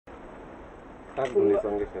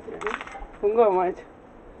Fungua macho.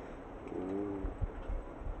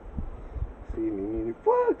 Si nini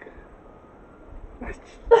fuck.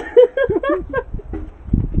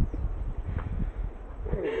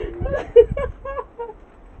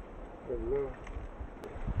 Hello.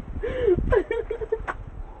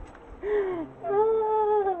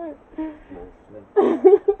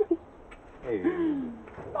 Hey.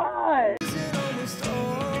 Bye.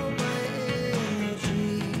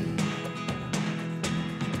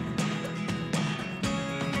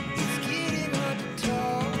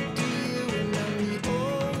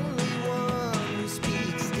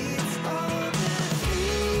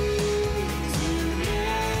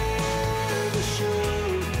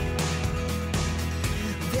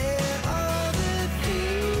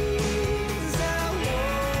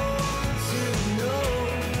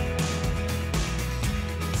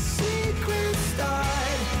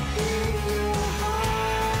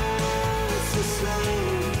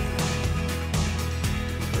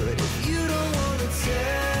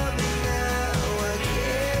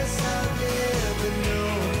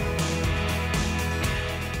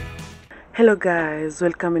 Hello guys,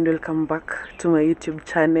 welcome and welcome back to my YouTube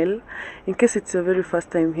channel. In case it's your very first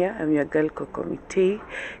time here, I'm your girl Kokomite.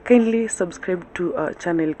 Kindly subscribe to our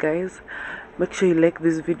channel guys. Make sure you like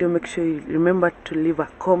this video, make sure you remember to leave a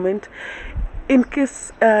comment. In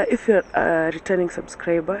case if you're a returning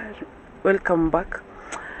subscriber, welcome back.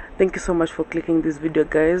 Thank you so much for clicking this video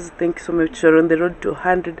guys. Thank you so much. You're on the road to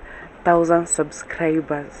 100,000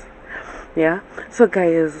 subscribers. Yeah, so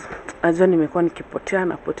guys, najua nimekuwa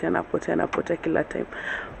nikipotea kila time,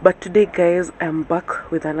 but today guys I'm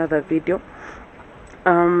back with another video.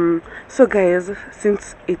 So guys,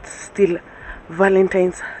 since it's still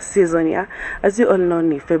Valentine's season, yeah, as you all know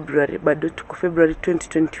ni February, bado tuko February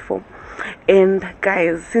 2024, and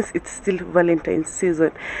guys, since it's still Valentine's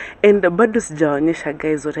season and bado sijaonyesha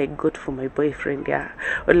guys what I got for my boyfriend, yeah,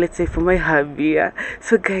 or let's say for my hubby, yeah.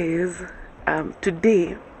 So guys,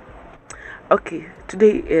 today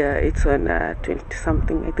it's on 20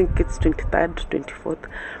 something, I think it's 23rd 24th.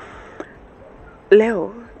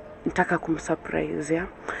 Leo nitaka kumsurprise, yeah.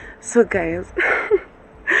 So guys,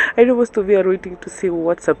 I know most of you are waiting to see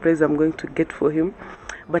what surprise I'm going to get for him,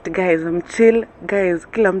 but guys, I'm chill guys.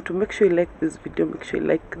 Kila mtu, make sure you like this video,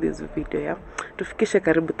 yeah, tufikishe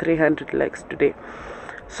karibu 300 likes today.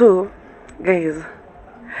 So guys,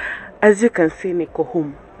 as you can see, niko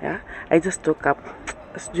home, yeah. I just woke up.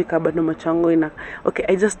 Okay,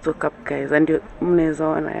 I just woke up guys, and mnaweza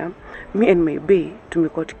ona, yeah, me and my bae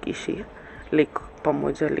tumekuwa tukiishi like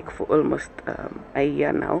pamoja like for almost a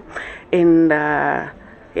year now, and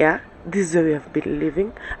yeah, this is where we have been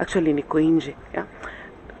living. Actually niko nje, yeah,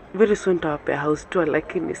 very soon tawapea house tour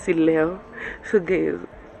lakini si leo. So guys,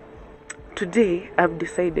 today I've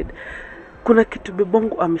decided kuna kitu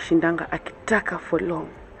bebongo ameshindanga akitaka for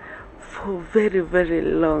very very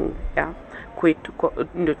long, yeah, kwetu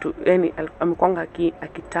ndio tu, yani amekwanga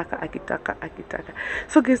akitaka.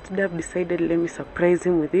 So guys, today I've decided let me surprise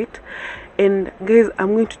him with it, and guys,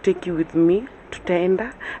 I'm going to take you with me.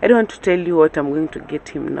 Tutaenda, I don't want to tell you what I'm going to get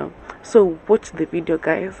him now, so watch the video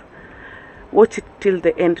guys, watch it till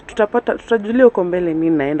the end. Tutajulia uko mbele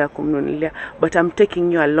nini naenda kumnunulia, but I'm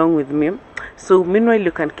taking you along with me. So meanwhile,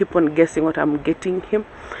 you can keep on guessing what I'm getting him.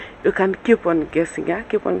 You can keep on guessing, yeah,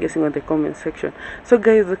 keep on guessing on the comment section. So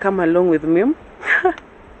guys, come along with me.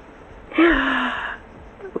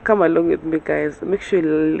 Come along with me guys. Make sure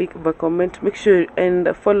you leave a comment, make sure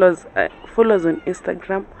and follow us on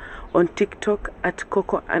Instagram, on TikTok at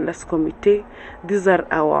Coco_Mite. These are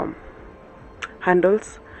our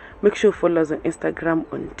handles. Make sure you follow us on Instagram,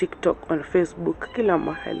 on TikTok, on Facebook, kila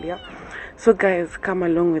mahali, yeah. So guys, come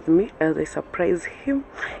along with me as I surprise him,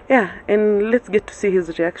 yeah, and let's get to see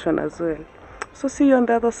his reaction as well. So see you on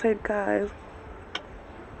the other side guys.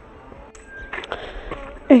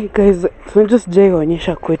 Hey guys, so just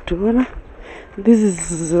onyesha kwetu, bwana. This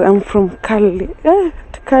is, I'm from Kalenjin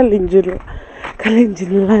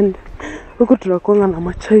land. Huko tunakuanga na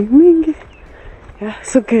machai mingi, yeah.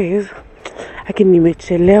 So guys, lakini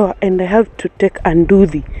nimechelewa and I have to take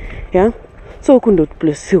Anduthi, yeah. So huko ndo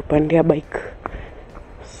place upandia bike,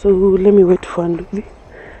 so let me wait for Anduthi.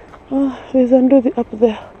 Oh, there's Anduthi up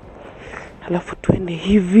there. Alafu tuende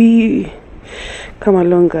hivi. Come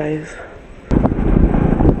along guys.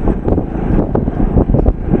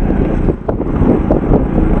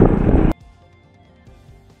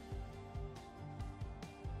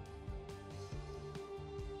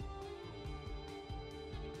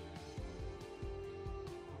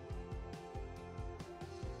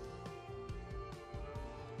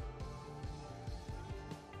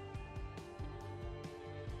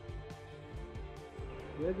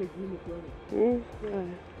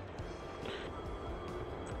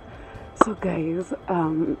 So guys,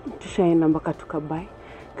 tushaenda mpaka tukabai.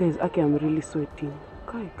 Guys, okay, I'm really sweating.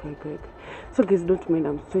 Kai. So guys, don't mind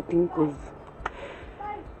I'm sweating because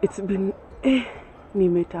it's been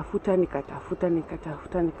nimetafuta nikatafuta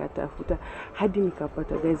hadi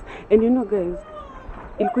nikapata guys. And you know guys,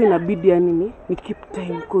 ilikuwa inabidi yani ni keep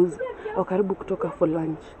time cause karibu kutoka for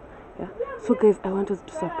lunch. Yeah. So guys, I wanted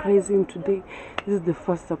to surprise him today. This is the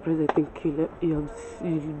first surprise I think you'll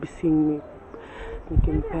be seeing me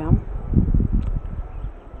nikimpea.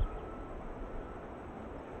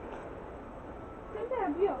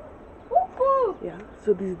 Yeah,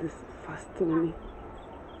 so this is the first thing.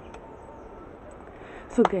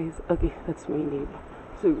 So guys, okay, that's my neighbor.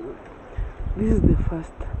 So this is the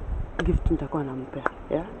first gift nitakuwa nampea,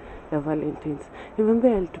 yeah, ya Valentines.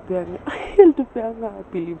 Nimwambia alitupeanga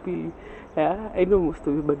pilipili. Yeah, I know most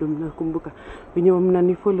of you bado mnakumbuka. Wenye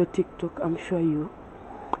mnanifollow TikTok, I'm sure you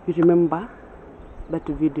remember that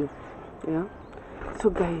video. Yeah. So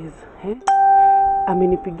guys,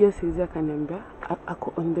 amenipigia saizi akaniambia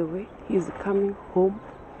ako on the way. He's coming home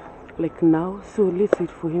like now. So let's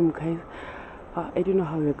wait for him guys. I don't know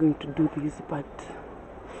how we're going to do this, but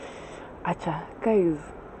acha guys,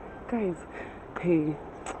 hey,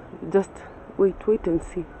 just wait and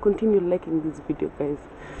see. Continue liking this video guys.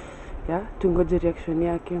 Yeah, tungoje reaction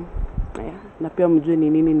yake. Yeah, na pia mjue ni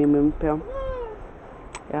nini nimempea.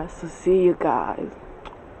 Yeah, so see you guys.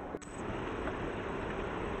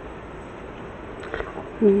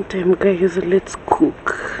 Meantime guys, let's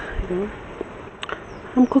cook. Yeah.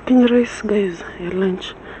 I'm cooking rice guys, ya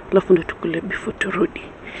lunch. Alafu ndo tukule before turudi.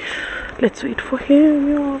 Let's wait for him.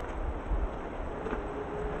 Yeah.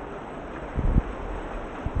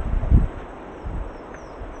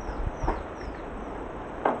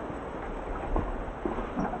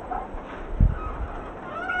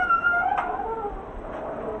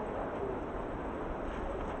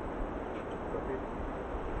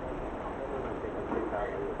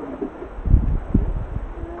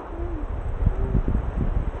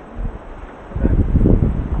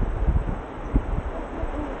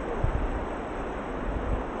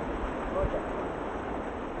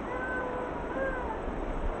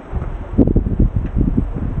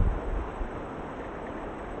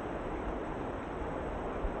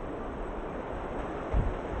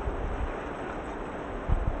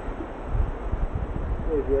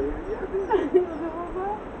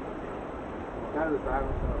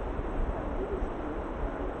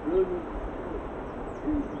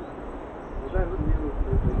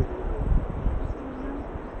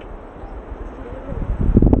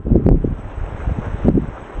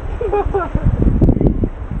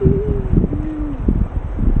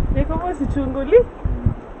 Ni kama sichunguli? Yo,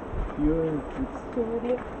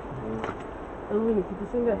 sichunguli. Ni kitu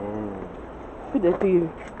singa. Kuja tu hivi.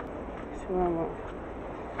 Simama.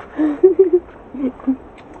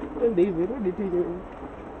 Ndio hivi, rudi tu hivi.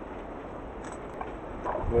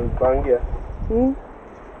 Mpangia.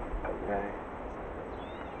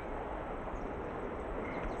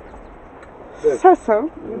 Sasa.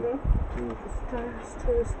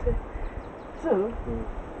 Stay. So.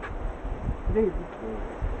 Baby.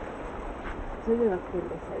 Sasa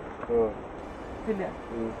nakwenda sasa. Sasa.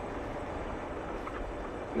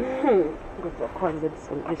 Ngoja kwanza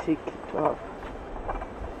nisongeshe kitu hapa.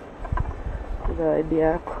 Zawadi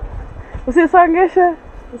yako. Usisongeshe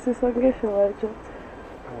wacho.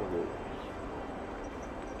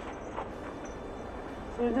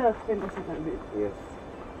 Sasa nakwenda sasa baby. Yes.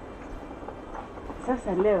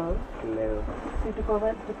 Sasa leo si tuko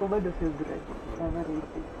bado February.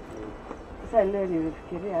 Sasa leo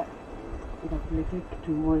nimefikiria nitakuletea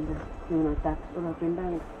kitu moja unataka,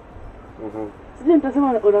 unapendanga. Sijui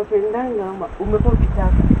nitasema unapendanga ama umekuwa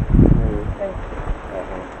ukitaka.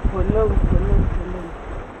 For long.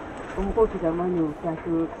 Umekuwa ukitamani utake,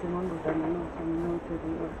 ukisema ngo utanunua.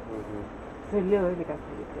 Sasa leo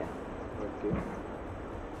nikakuletea. Okay.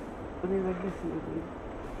 Unaweza guess nini?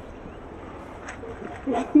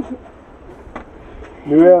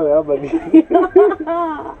 Ni wewe hapa ni.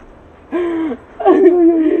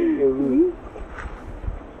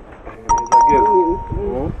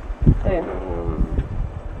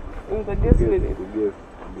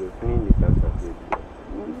 Nini sasa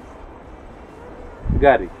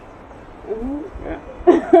gari?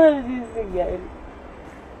 Hizi gari.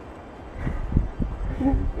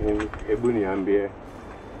 Hebu niambie.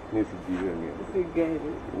 Mimi sijui nini. Si gari.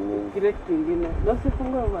 Kile kingine. Na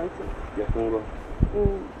usifungua macho. Jafungua.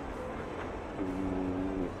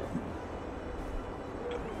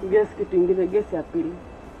 Guess kitu kingine, guess ya pili.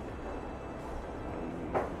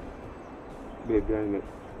 Baby yangu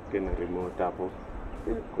tena remote hapo.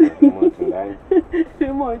 Kuna remote ndani.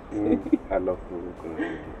 Remote. Alafu kuna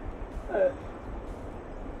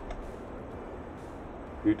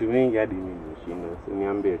vitu vingi hadi mimi nimeshinda. So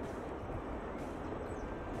niambie.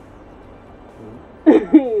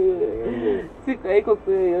 Siku haiko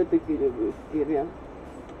kwa yote kile kufikiria.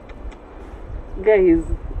 Guys.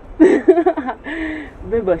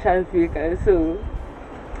 Beba shafika, so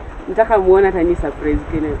nataka muone hata ni surprise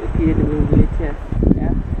kile nimemletea.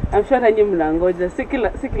 Yeah. I'm sure hata nyinyi mnangoja. Si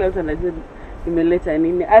kila mtu anajua nimeleta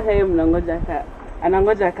nini. Hata yeye mnangoja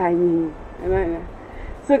anangoja nyinyi. Unaona?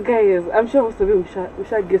 So guys, I'm sure most of you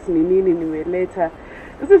msha guess ni nini nimeleta.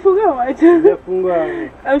 Usifunga macho. Nafungua.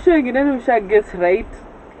 I'm sure wengine msha guess right.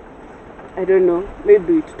 I don't know.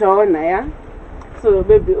 Maybe tutaona, yeah. So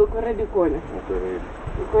baby, uko ready kuona? Uko ready.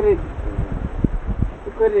 Uko ready?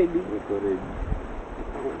 Uko ready? Uko ready.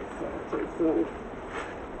 So,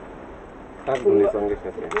 hapo nisonge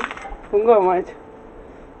sasa. fungua macho.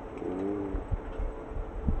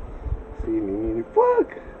 Si nini? Fuck.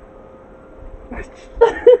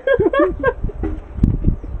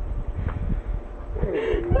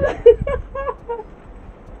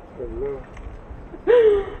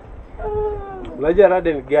 Unajua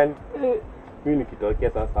rada ni gani? Mimi nikitokea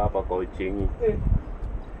sasa hapa kwa Uchengi.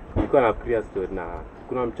 Nilikuwa na clear story na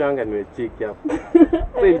kuna mchanga nimecheki hapo.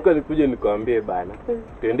 Sasa ilikuwa nikuje nikwambie bana.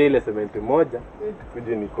 Tuende ile sementi moja,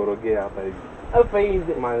 kuje nikorogee hapa hivi. Hapa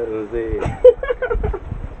hivi. Manze.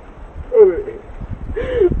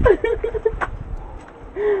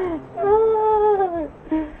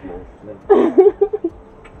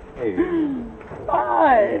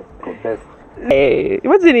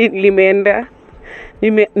 Imagine limeenda.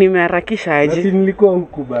 Nimeharakisha aje. Ati nilikuwa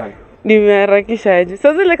huku bana. Nimeharakisha aje.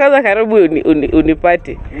 Sasa zile kaza karibu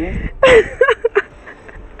unipate.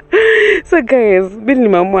 So guys, mimi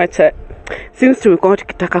nimeamua since tumekuwa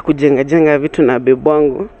tukitaka kujenga vitu na babe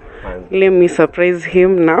wangu. Let me surprise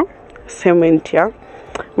him now. Cement ya.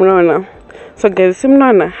 Mnaona? So guys,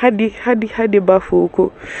 mnaona hadi bafu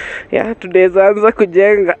huku. Yeah, tunaweza anza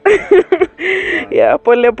kujenga. Yeah,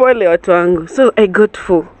 pole watu wangu. So I got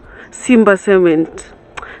for Simba Cement.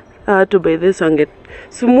 To buy this one get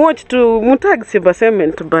smooth to mutag Simba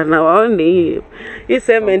Cement bana waone hii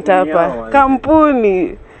cement hapa.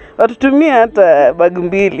 Kampuni watutumia hata bag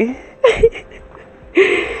mbili.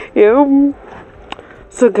 Yeah.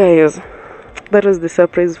 So guys, that was the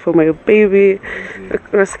surprise for my baby.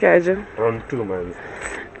 Nasikiaje? Round 2 man.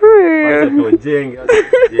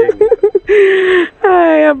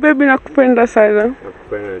 Ay, baby nakupenda sana.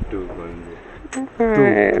 Nakupenda tu man.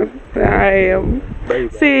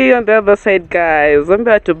 See you on the other side, guys. I'm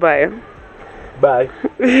about to buy. Bye.